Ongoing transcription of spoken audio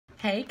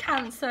Hey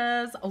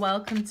Cancers,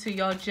 welcome to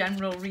your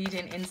general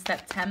reading in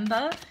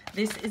September.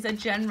 This is a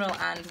general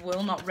and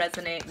will not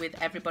resonate with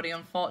everybody,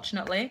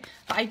 unfortunately,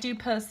 but I do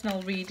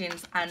personal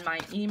readings and my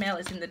email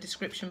is in the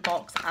description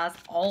box as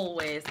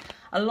always,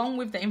 along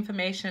with the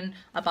information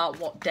about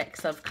what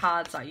decks of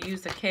cards I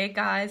use. Okay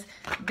guys,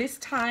 this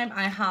time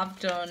I have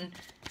done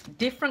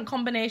different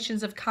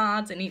combinations of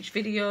cards in each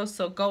video,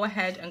 so go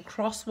ahead and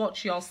cross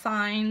watch your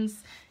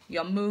signs,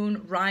 your moon,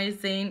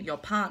 rising, your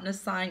partner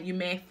sign. You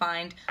may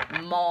find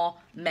more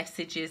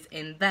messages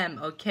in them,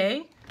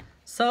 okay?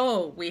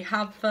 So we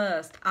have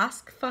first,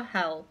 ask for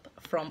help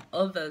from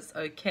others,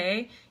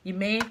 okay? You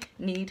may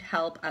need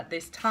help at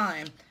this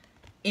time.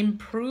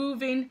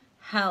 Improving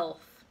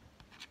health,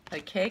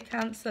 okay,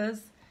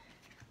 Cancers?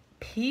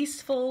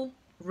 Peaceful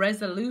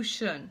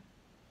resolution.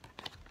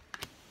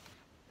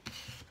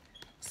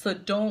 So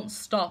don't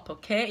stop,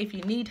 okay? If you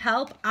need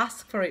help,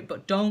 ask for it,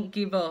 but don't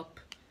give up.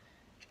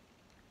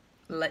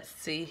 Let's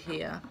see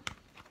here.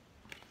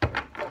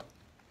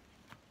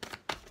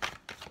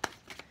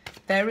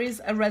 There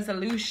is a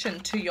resolution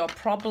to your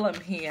problem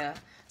here.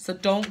 So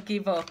don't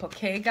give up,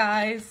 okay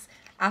guys?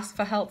 Ask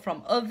for help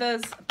from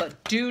others,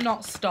 but do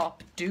not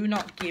stop. Do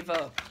not give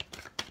up.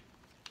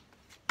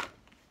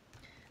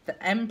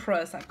 The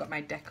Empress, I've got my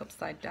deck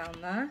upside down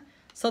there.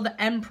 So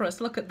the Empress,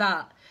 look at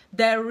that.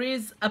 There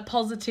is a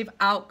positive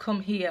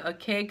outcome here,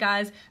 okay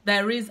guys?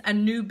 There is a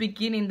new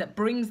beginning that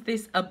brings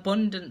this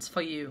abundance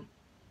for you.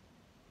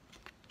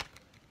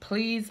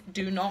 Please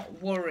do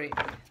not worry.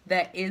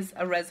 There is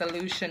a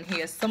resolution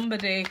here.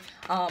 Somebody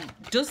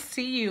does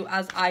see you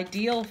as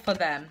ideal for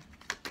them.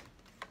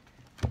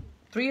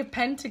 Three of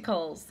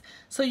Pentacles.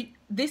 So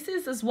this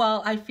is as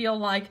well, I feel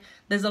like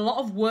there's a lot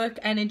of work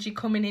energy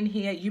coming in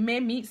here. You may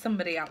meet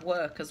somebody at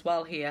work as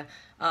well here,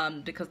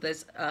 because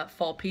there's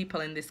 4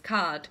 people in this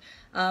card.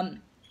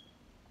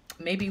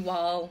 Maybe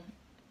while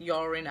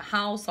you're in a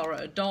house or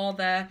at a door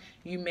there,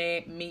 you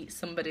may meet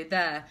somebody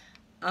there.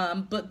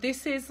 But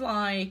this is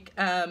like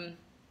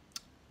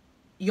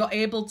you're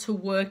able to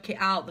work it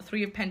out. The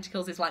Three of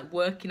Pentacles is like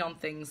working on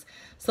things.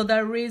 So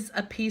there is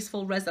a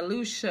peaceful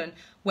resolution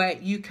where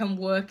you can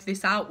work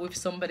this out with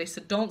somebody.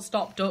 So don't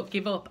stop, don't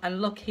give up. And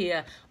look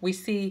here, we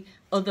see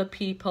other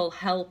people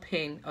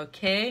helping,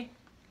 okay?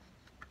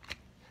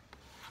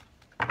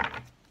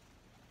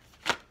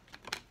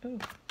 Ooh.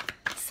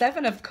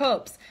 7 of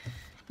Cups.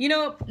 You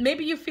know,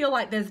 maybe you feel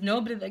like there's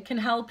nobody that can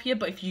help you,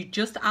 but if you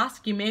just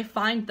ask, you may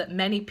find that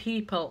many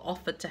people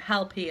offered to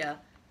help here.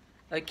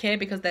 Okay,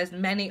 because there's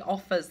many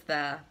offers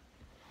there.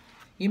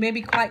 You may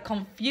be quite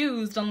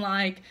confused and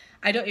like,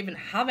 I don't even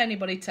have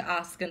anybody to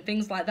ask and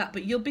things like that,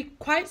 but you'll be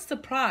quite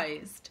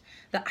surprised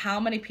that how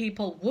many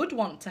people would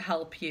want to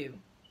help you.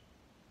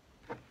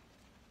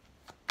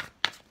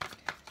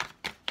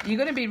 You're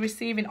going to be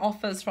receiving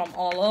offers from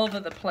all over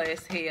the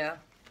place here.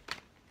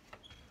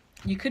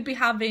 You could be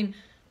having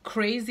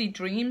crazy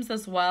dreams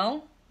as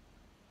well.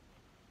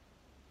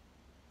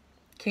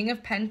 King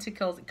of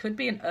Pentacles, it could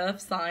be an earth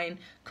sign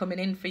coming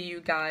in for you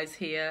guys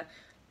here,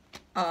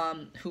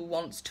 who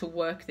wants to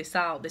work this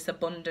out, this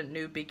abundant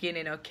new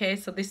beginning, okay?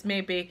 So this may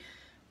be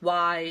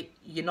why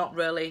you're not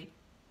really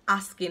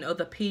asking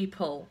other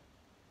people.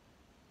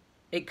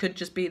 It could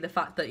just be the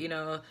fact that, you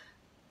know,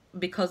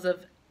 because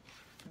of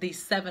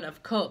these 7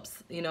 of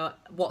Cups, you know,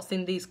 what's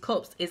in these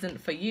cups isn't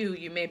for you.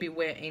 You may be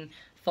waiting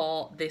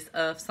for this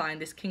earth sign,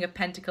 this King of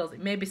Pentacles.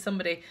 It may be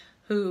somebody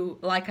who,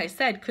 like I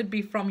said, could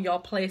be from your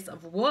place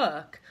of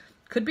work.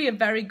 Could be a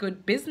very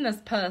good business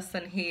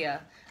person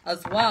here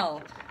as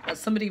well.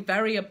 Somebody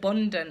very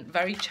abundant,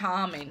 very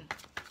charming.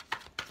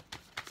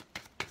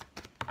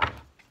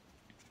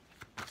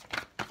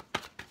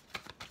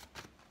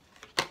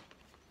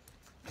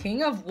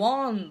 King of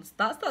Wands.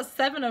 That's that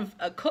 7 of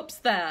Cups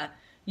there.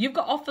 You've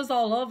got offers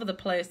all over the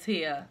place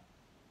here.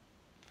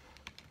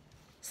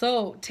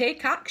 So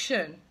take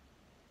action.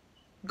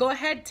 Go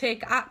ahead,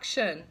 take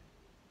action.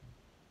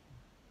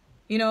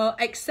 You know,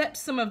 accept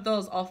some of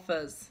those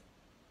offers.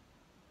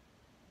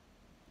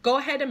 Go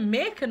ahead and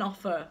make an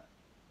offer.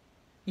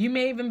 You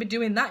may even be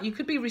doing that. You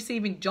could be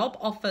receiving job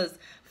offers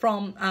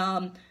from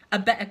a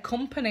better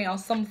company or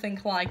something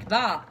like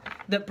that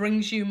that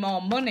brings you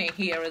more money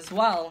here as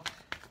well.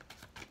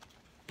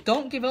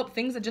 Don't give up.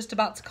 Things are just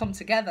about to come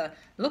together.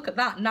 Look at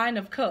that, 9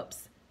 of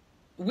Cups.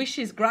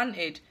 Wishes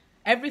granted.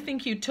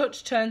 Everything you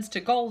touch turns to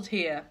gold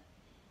here.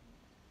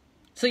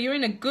 So you're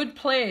in a good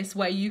place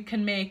where you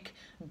can make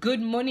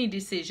good money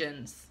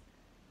decisions.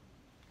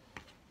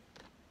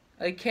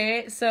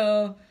 Okay,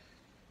 so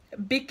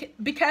be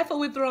careful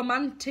with the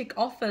romantic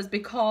offers,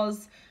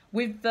 because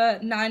with the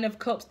 9 of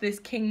Cups, this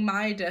King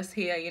Midas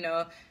here, you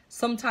know,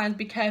 sometimes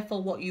be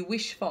careful what you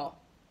wish for.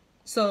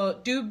 So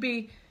do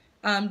be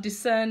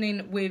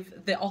discerning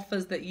with the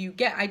offers that you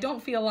get. I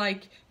don't feel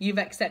like you've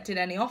accepted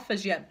any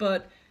offers yet,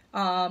 but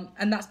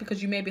and that's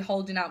because you may be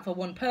holding out for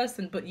one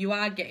person, but you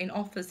are getting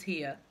offers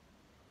here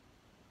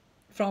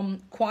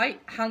from quite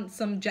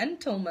handsome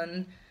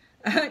gentlemen.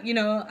 You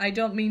know, I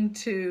don't mean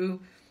to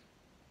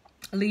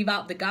leave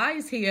out the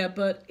guys here,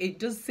 but it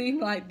does seem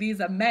like these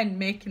are men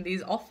making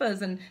these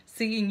offers and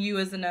seeing you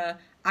as an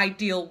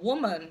ideal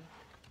woman.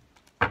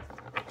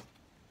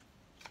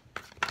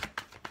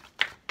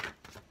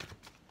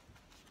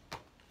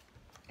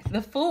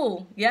 The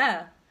Fool,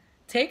 yeah.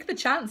 Take the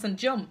chance and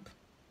jump.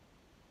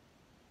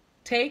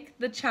 Take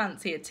the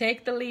chance here.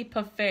 Take the leap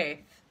of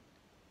faith.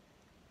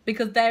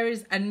 Because there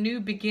is a new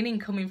beginning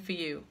coming for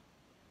you.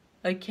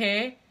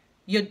 Okay?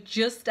 You're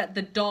just at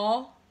the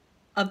door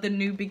of the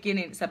new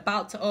beginning. It's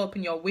about to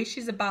open. Your wish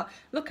is about...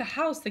 Look, a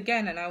house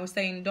again, and I was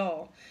saying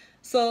door.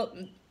 So,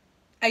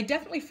 I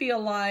definitely feel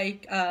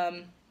like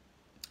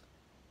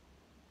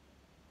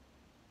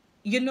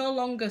you're no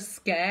longer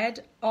scared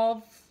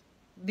of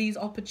these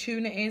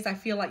opportunities. I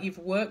feel like you've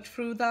worked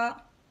through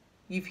that.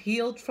 You've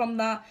healed from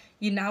that.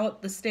 You're now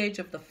at the stage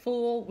of the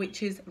Fool,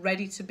 which is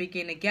ready to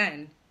begin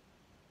again.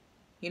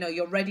 You know,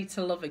 you're ready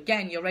to love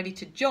again. You're ready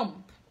to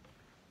jump.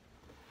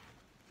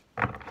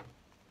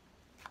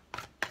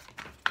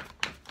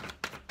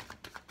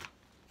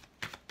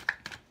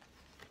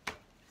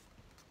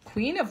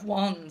 Queen of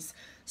Wands.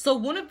 So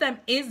one of them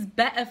is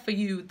better for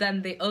you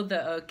than the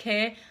other,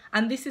 okay?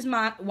 And this is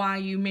why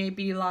you may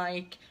be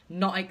like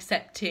not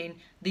accepting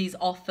these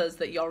offers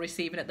that you're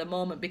receiving at the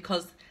moment,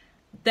 because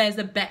there's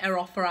a better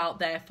offer out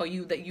there for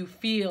you that you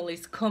feel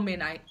is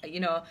coming,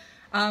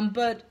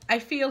 but I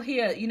feel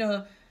here, you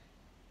know,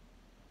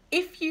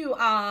 if you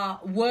are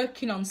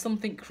working on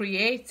something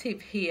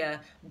creative here,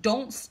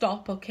 don't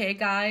stop, okay,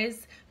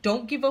 guys?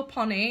 Don't give up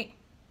on it.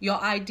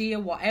 Your idea,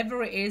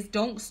 whatever it is,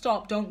 don't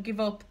stop, don't give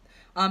up.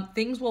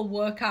 Things will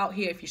work out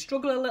here. If you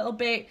struggle a little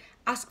bit,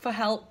 ask for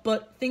help,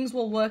 but things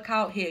will work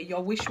out here.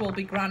 Your wish will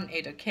be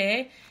granted,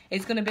 okay?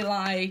 It's going to be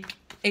like,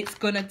 it's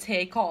going to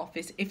take off.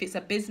 If it's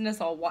a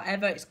business or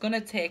whatever, it's going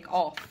to take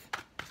off.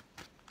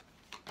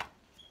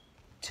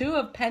 Two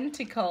of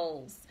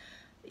Pentacles.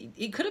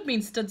 It could have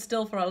been stood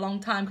still for a long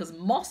time because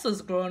moss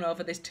has grown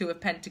over this Two of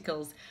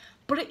Pentacles.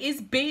 But it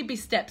is baby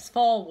steps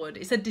forward.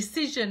 It's a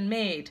decision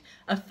made,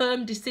 a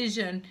firm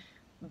decision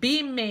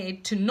being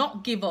made to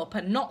not give up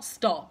and not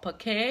stop,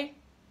 okay?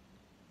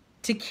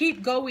 To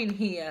keep going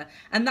here.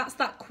 And that's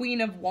that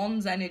Queen of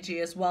Wands energy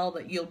as well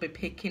that you'll be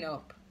picking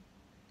up.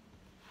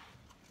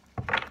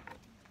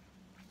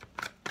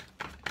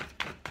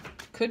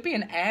 Could be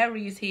an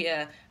Aries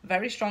here.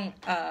 Very strong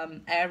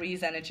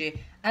Aries energy.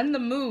 And the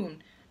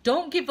Moon.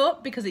 Don't give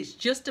up because it's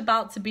just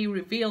about to be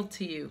revealed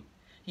to you.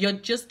 You're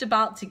just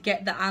about to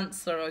get the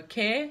answer,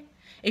 okay?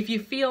 If you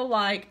feel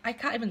like, I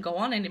can't even go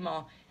on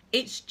anymore,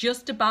 it's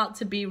just about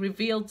to be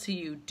revealed to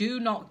you. Do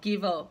not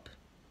give up.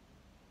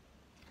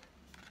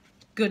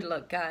 Good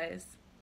luck, guys.